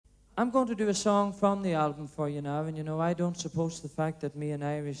I'm going to do a song from the album for you now, and you know, I don't suppose the fact that me, an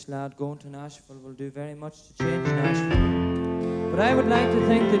Irish lad, going to Nashville will do very much to change Nashville. But I would like to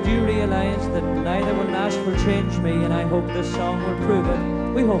think that you realise that neither will Nashville change me, and I hope this song will prove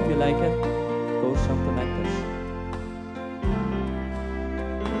it. We hope you like it. It goes something like this.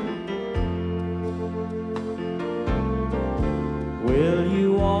 Will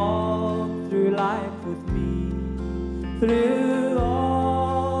you walk through life with me, through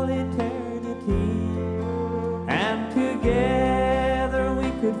all eternity, and together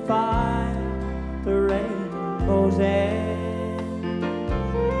we could find the rainbow's end?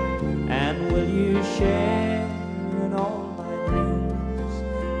 And will you share in all my dreams,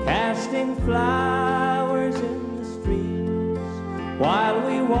 casting flowers in the streets, while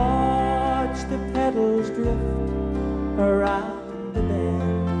we watch the petals drift around the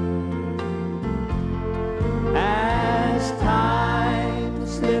bend? As time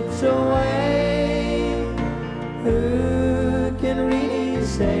slips away, who can really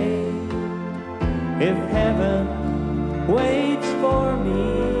say if heaven waits for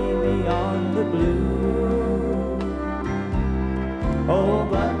me beyond the blue? Oh,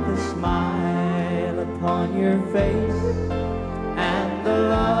 but the smile upon your face and the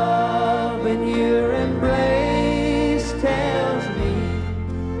love in your embrace tells me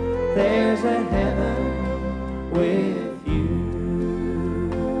there's a heaven with you.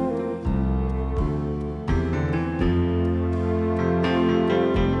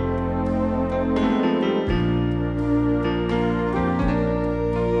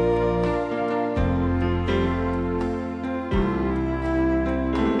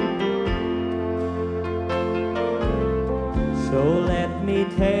 So let me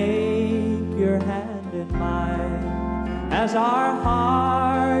take your hand in mine as our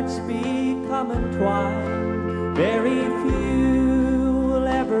hearts become entwined. Very few will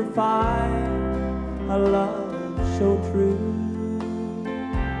ever find a love so true.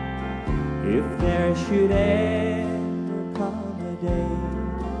 If there should ever come a day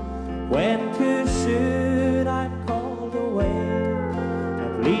when too soon I'm called away,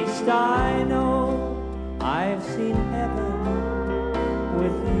 at least I know I've seen heaven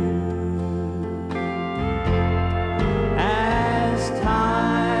with you. As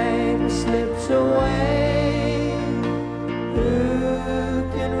time slips away, who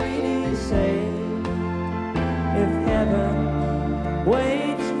can really say if heaven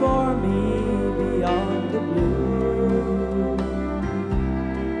waits for me beyond the blue?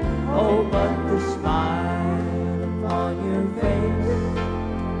 Oh, but the smile upon your face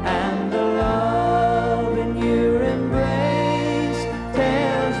and the love in your embrace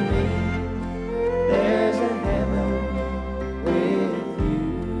tells me there's a heaven with you.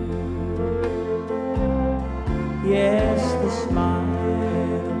 Yes, the smile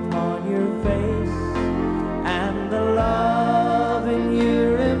upon your face and the love in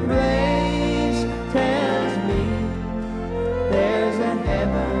your embrace tells me there's a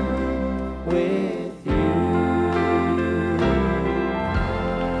heaven with you.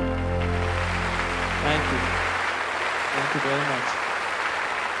 Thank you. Thank you very much.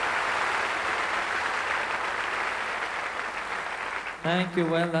 Thank you.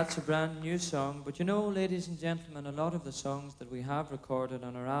 Well, that's a brand new song. But you know, ladies and gentlemen, a lot of the songs that we have recorded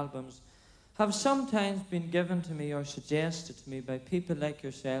on our albums have sometimes been given to me or suggested to me by people like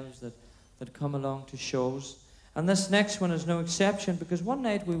yourselves that come along to shows. And this next one is no exception, because one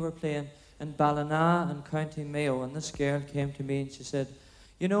night we were playing in Ballina in County Mayo, and this girl came to me and she said,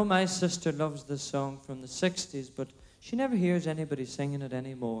 you know, my sister loves this song from the 60s, but she never hears anybody singing it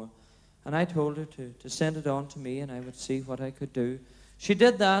anymore. And I told her to send it on to me and I would see what I could do. She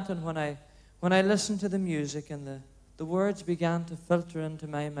did that, and when I listened to the music and the words began to filter into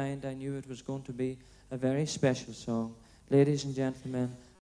my mind, I knew it was going to be a very special song. Ladies and gentlemen,